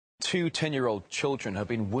Two 10-year-old children have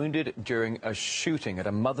been wounded during a shooting at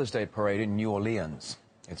a Mother's Day parade in New Orleans.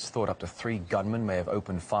 It's thought up to 3 gunmen may have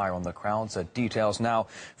opened fire on the crowds. Details now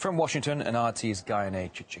from Washington and RT's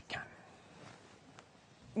Guuns CHIC-HAK-YAN.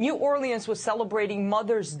 New Orleans was celebrating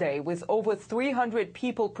Mother's Day with over 300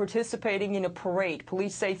 people participating in a parade.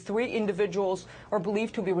 Police say 3 individuals are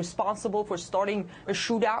believed to be responsible for starting a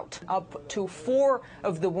shootout. Up to 4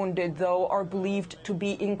 of the wounded, though, are believed to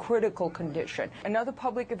be in critical condition. Another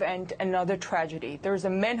public event, another tragedy. There's a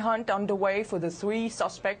manhunt underway for the 3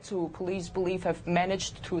 suspects who police believe have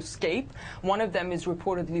managed to escape. One of them is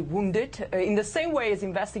reportedly wounded. In the same way as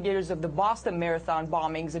investigators of the Boston Marathon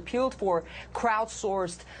bombings appealed for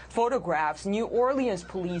crowdsourced photographs, New Orleans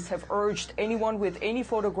police have urged anyone with any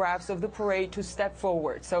photographs of the parade to step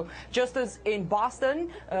forward. So just as in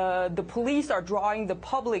Boston, the police are drawing the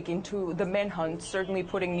public into the manhunt, certainly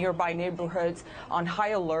putting nearby neighborhoods on high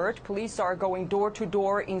alert. Police are going door to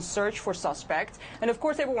door in search for suspects. And of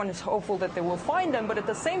course, everyone is hopeful that they will find them. But at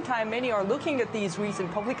the same time, many are looking at these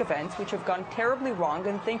recent public events, which have gone terribly wrong,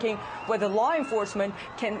 and thinking whether law enforcement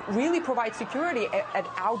can really provide security at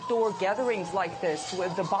outdoor gatherings like this.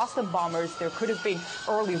 With the Boston bombers, there could have been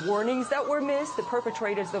early warnings that were missed. The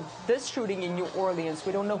perpetrators of this shooting in New Orleans,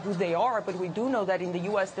 we don't know who they are, but we do know that in the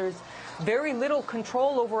U.S. there's very little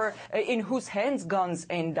control over in whose hands guns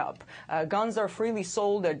end up. Guns are freely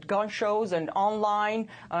sold at gun shows and online,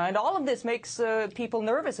 and all of this makes people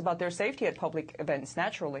nervous about their safety at public events,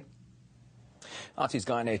 naturally. RT's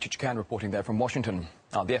Guuns CHIC-HAK-YAN reporting there from Washington.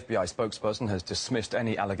 The FBI spokesperson has dismissed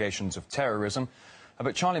any allegations of terrorism.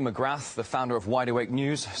 But Charlie McGrath, the founder of Wide Awake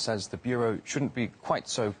News, says the Bureau shouldn't be quite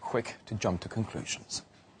so quick to jump to conclusions.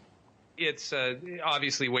 It's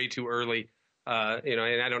obviously way too early, and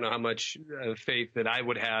I don't know how much faith that I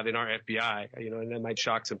would have in our FBI, and that might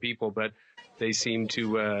shock some people, but they seem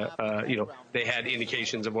to, they had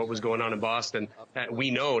indications of what was going on in Boston. We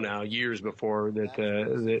know now, years before that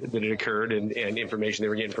it occurred, and information they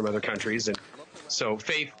were getting from other countries. And so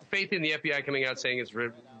faith in the FBI coming out saying it's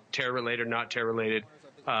terror-related, not terror-related.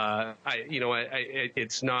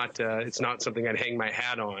 It's not something I'd hang my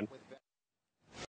hat on.